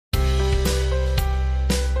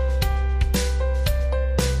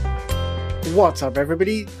What's up,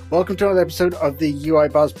 everybody? Welcome to another episode of the UI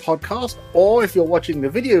Buzz podcast, or if you're watching the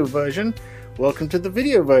video version, welcome to the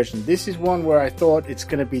video version. This is one where I thought it's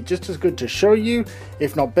going to be just as good to show you,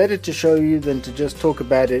 if not better to show you, than to just talk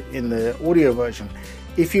about it in the audio version.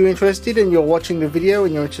 If you're interested and you're watching the video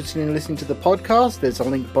and you're interested in listening to the podcast, there's a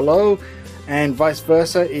link below, and vice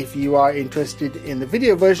versa. If you are interested in the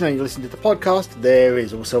video version and you listen to the podcast, there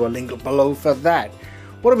is also a link below for that.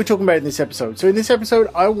 What are we talking about in this episode? So in this episode,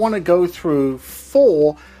 I want to go through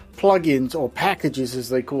 4 plugins or packages, as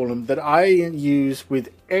they call them, that I use with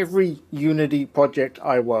every Unity project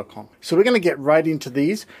I work on. So we're going to get right into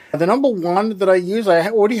these. The number one that I use,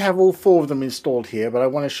 I already have all 4 of them installed here, but I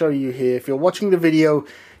want to show you here. If you're watching the video,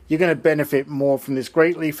 you're going to benefit more from this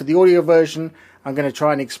greatly. For the audio version, I'm going to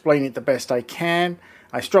try and explain it the best I can.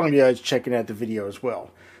 I strongly urge checking out the video as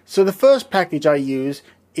well. So the first package I use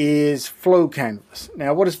is Flow Canvas.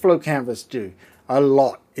 Now, what does Flow Canvas do? A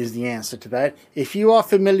lot is the answer to that. If you are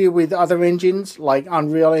familiar with other engines like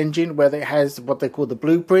Unreal Engine, where it has what they call the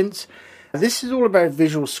blueprints, this is all about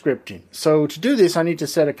visual scripting. So to do this, I need to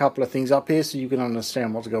set a couple of things up here so you can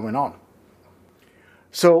understand what's going on.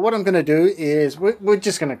 So what I'm going to do is, we're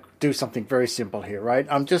just going to do something very simple here, right?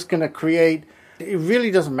 I'm just going to create, it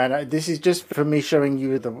really doesn't matter. This is just for me showing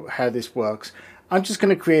you how this works. I'm just going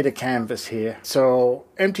to create a canvas here. So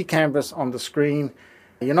empty canvas on the screen.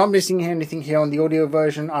 You're not missing anything here on the audio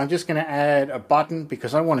version. I'm just going to add a button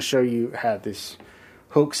because I want to show you how this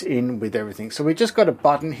hooks in with everything. So we just got a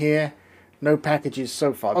button here. No packages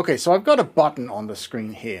so far. Okay, so I've got a button on the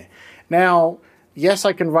screen here. Now, yes,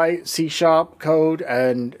 I can write C# code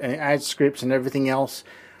and add scripts and everything else,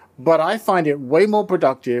 but I find it way more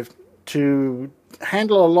productive to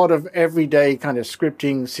handle a lot of everyday kind of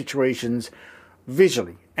scripting situations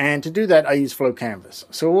visually. And to do that, I use Flow Canvas.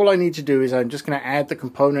 So all I need to do is I'm just going to add the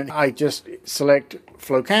component. I just select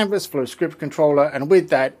Flow Canvas, Flow Script Controller, and with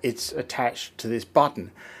that, it's attached to this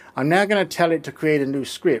button. I'm now going to tell it to create a new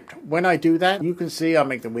script. When I do that, you can see I'll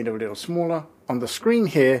make the window a little smaller. On the screen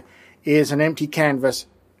here is an empty canvas,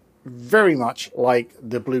 very much like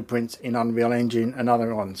the blueprints in Unreal Engine and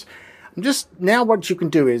other ones. Now what you can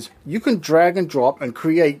do is you can drag and drop and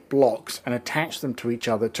create blocks and attach them to each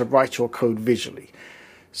other to write your code visually.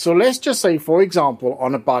 So let's just say, for example,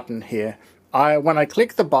 on a button here, when I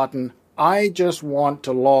click the button, I just want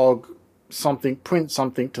to log something, print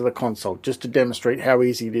something to the console, just to demonstrate how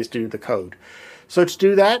easy it is to do the code. So to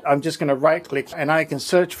do that, I'm just going to right click and I can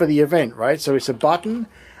search for the event, right? So it's a button,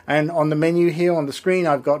 and on the menu here on the screen,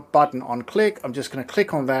 I've got button on click. I'm just going to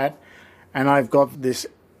click on that, and I've got this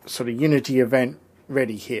sort of Unity event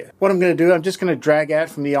ready here. What I'm going to do, I'm just going to drag out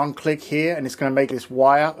from the on click here, and it's going to make this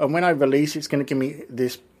wire, and when I release, it's going to give me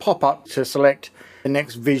this pop-up to select the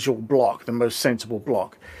next visual block, the most sensible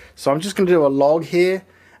block. So I'm just going to do a log here,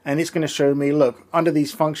 and it's going to show me, look, under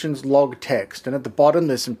these functions, log text, and at the bottom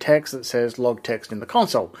there's some text that says log text in the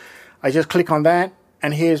console. I just click on that,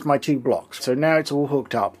 and here's my 2 blocks. So now it's all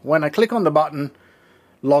hooked up. When I click on the button,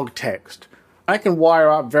 log text, I can wire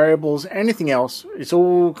up variables, anything else. It's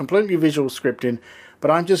all completely visual scripting, but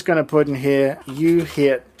I'm just going to put in here, you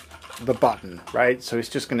hit the button, right? So it's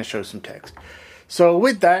just going to show some text. So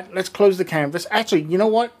with that, let's close the canvas. Actually, you know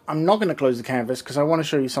what? I'm not going to close the canvas because I want to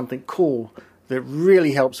show you something cool that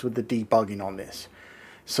really helps with the debugging on this.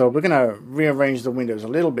 So we're going to rearrange the windows a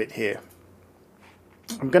little bit here.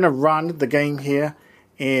 I'm going to run the game here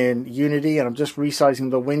in Unity, and I'm just resizing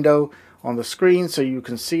the window on the screen so you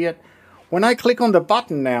can see it. When I click on the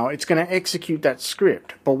button now, it's going to execute that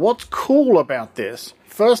script. But what's cool about this,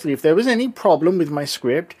 firstly, if there was any problem with my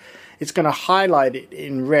script, it's going to highlight it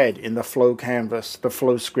in red in the Flow Canvas, the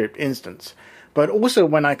Flow Script instance. But also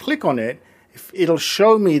when I click on it, it'll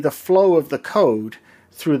show me the flow of the code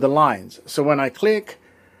through the lines. So when I click,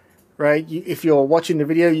 right, if you're watching the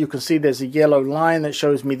video, you can see there's a yellow line that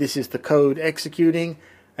shows me this is the code executing.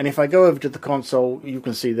 And if I go over to the console, you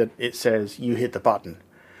can see that it says you hit the button.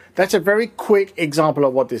 That's a very quick example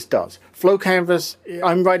of what this does. Flow Canvas,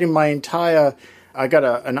 I'm writing my entire, I got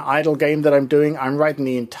an idle game that I'm doing. I'm writing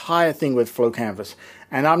the entire thing with Flow Canvas.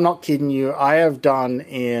 And I'm not kidding you, I have done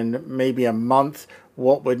in maybe a month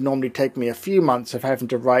what would normally take me a few months of having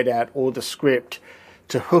to write out all the script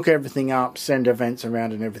to hook everything up, send events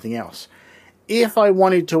around and everything else. If I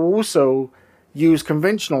wanted to also use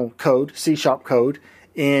conventional code, C# code,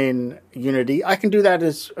 in Unity, I can do that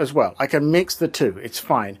as well. I can mix the two. It's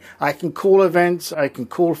fine. I can call events, I can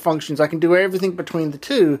call functions, I can do everything between the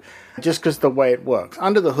two just because the way it works.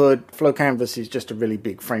 Under the hood, Flow Canvas is just a really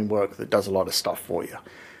big framework that does a lot of stuff for you.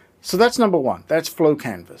 So that's number one. That's Flow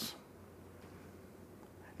Canvas.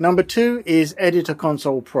 Number 2 is Editor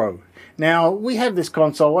Console Pro. Now, we have this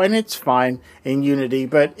console and it's fine in Unity,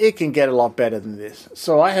 but it can get a lot better than this.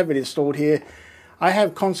 So I have it installed here. I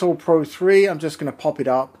have Console Pro 3. I'm just going to pop it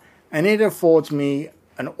up, and it affords me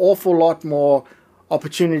an awful lot more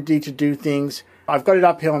opportunity to do things. I've got it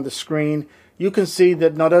up here on the screen. You can see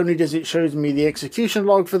that not only does it show me the execution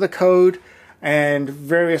log for the code and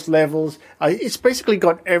various levels, it's basically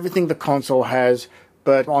got everything the console has,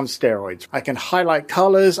 but on steroids. I can highlight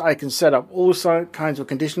colors. I can set up all kinds of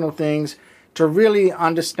conditional things to really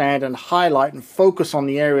understand and highlight and focus on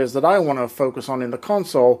the areas that I want to focus on in the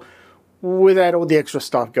console without all the extra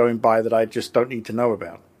stuff going by that I just don't need to know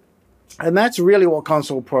about. And that's really what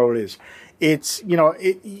Console Pro is. It's,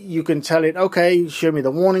 you can tell it, okay, show me the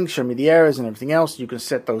warnings, show me the errors and everything else. You can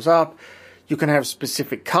set those up. You can have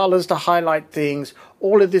specific colors to highlight things,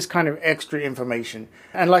 all of this kind of extra information.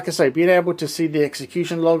 And like I say, being able to see the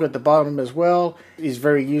execution log at the bottom as well is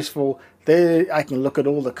very useful. There I can look at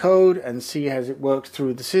all the code and see as it works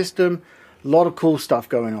through the system. A lot of cool stuff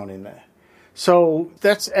going on in there. So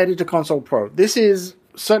that's Editor Console Pro. This is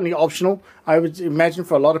certainly optional, I would imagine,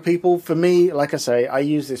 for a lot of people. For me, like I say, I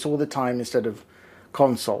use this all the time instead of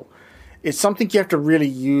console. It's something you have to really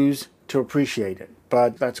use to appreciate it,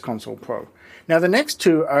 but that's Console Pro. Now the next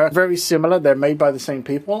two are very similar. They're made by the same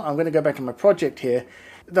people. I'm going to go back to my project here.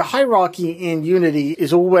 The hierarchy in Unity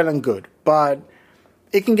is all well and good, but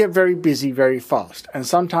it can get very busy very fast. And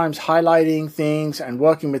sometimes highlighting things and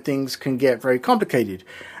working with things can get very complicated.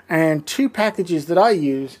 And two packages that I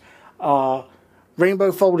use are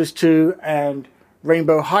Rainbow Folders 2 and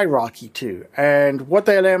Rainbow Hierarchy 2. And what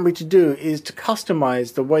they allow me to do is to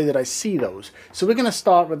customize the way that I see those. So we're going to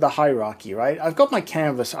start with the hierarchy, right? I've got my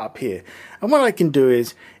canvas up here. And what I can do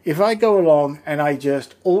is, if I go along and I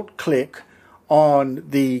just Alt-click on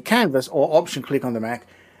the canvas or Option-click on the Mac,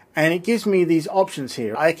 and it gives me these options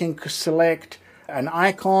here. I can select an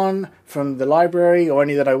icon from the library or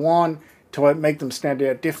any that I want to make them stand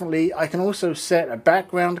out differently. I can also set a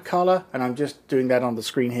background color, and I'm just doing that on the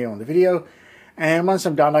screen here on the video. And once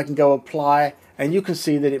I'm done, I can go apply, and you can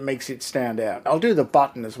see that it makes it stand out. I'll do the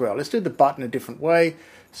button as well. Let's do the button a different way.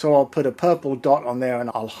 So I'll put a purple dot on there and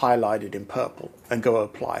I'll highlight it in purple and go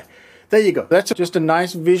apply. There you go. That's just a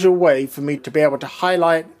nice visual way for me to be able to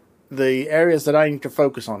highlight the areas that I need to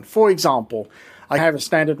focus on. For example, I have a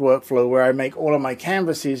standard workflow where I make all of my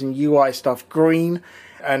canvases and UI stuff green,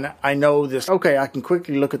 and I know this, okay, I can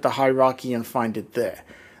quickly look at the hierarchy and find it there.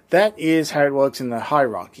 That is how it works in the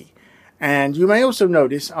hierarchy. And you may also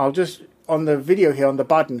notice, I'll just, on the video here on the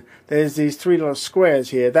button, there's these three little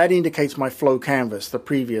squares here. That indicates my Flow Canvas, the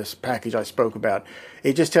previous package I spoke about.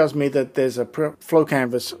 It just tells me that there's a Flow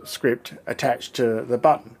Canvas script attached to the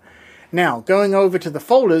button. Now, going over to the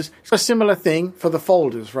folders, it's a similar thing for the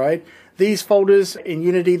folders, right? These folders in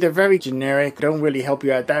Unity, they're very generic, don't really help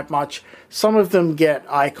you out that much. Some of them get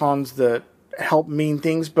icons that help mean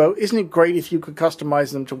things, but isn't it great if you could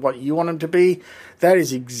customize them to what you want them to be? That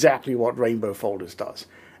is exactly what Rainbow Folders does.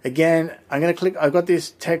 Again, I'm going to click, I've got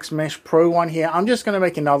this Text Mesh Pro one here. I'm just going to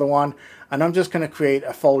make another one, and I'm just going to create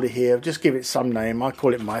a folder here. Just give it some name. I'll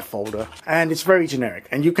call it My Folder. And it's very generic,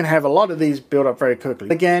 and you can have a lot of these build up very quickly.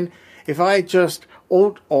 Again, if I just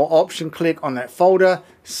Alt or Option click on that folder,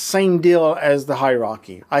 same deal as the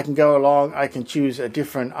hierarchy. I can go along, I can choose a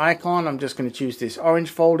different icon. I'm just going to choose this orange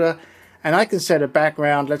folder, and I can set a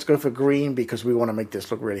background. Let's go for green because we want to make this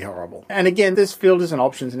look really horrible. And again, there's filters and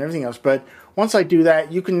options and everything else, but once I do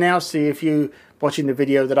that, you can now see, if you're watching the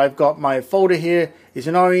video, that I've got my folder here is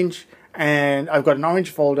an orange, and I've got an orange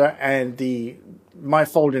folder, and my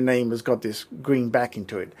folder name has got this green backing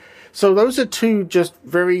to it. So those are two just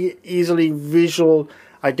very easily visual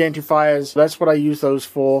identifiers. That's what I use those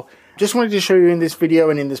for. Just wanted to show you in this video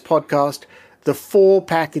and in this podcast the 4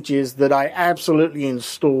 packages that I absolutely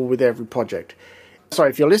install with every project. So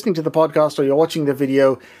if you're listening to the podcast or you're watching the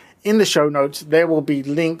video, in the show notes there will be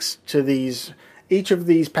links to each of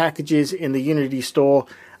these packages in the Unity store.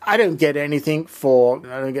 I don't get anything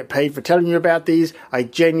I don't get paid for telling you about these. I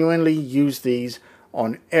genuinely use these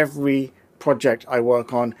on every project I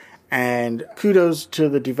work on. And kudos to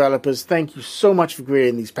the developers. Thank you so much for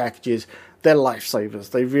creating these packages. They're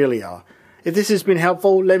lifesavers. They really are. If this has been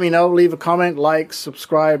helpful, let me know. Leave a comment, like,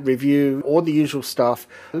 subscribe, review, all the usual stuff.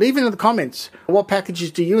 Leave in the comments, what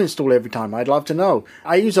packages do you install every time? I'd love to know.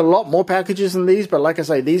 I use a lot more packages than these, but like I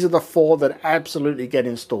say, these are the 4 that absolutely get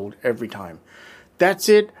installed every time. That's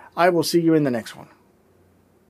it. I will see you in the next one.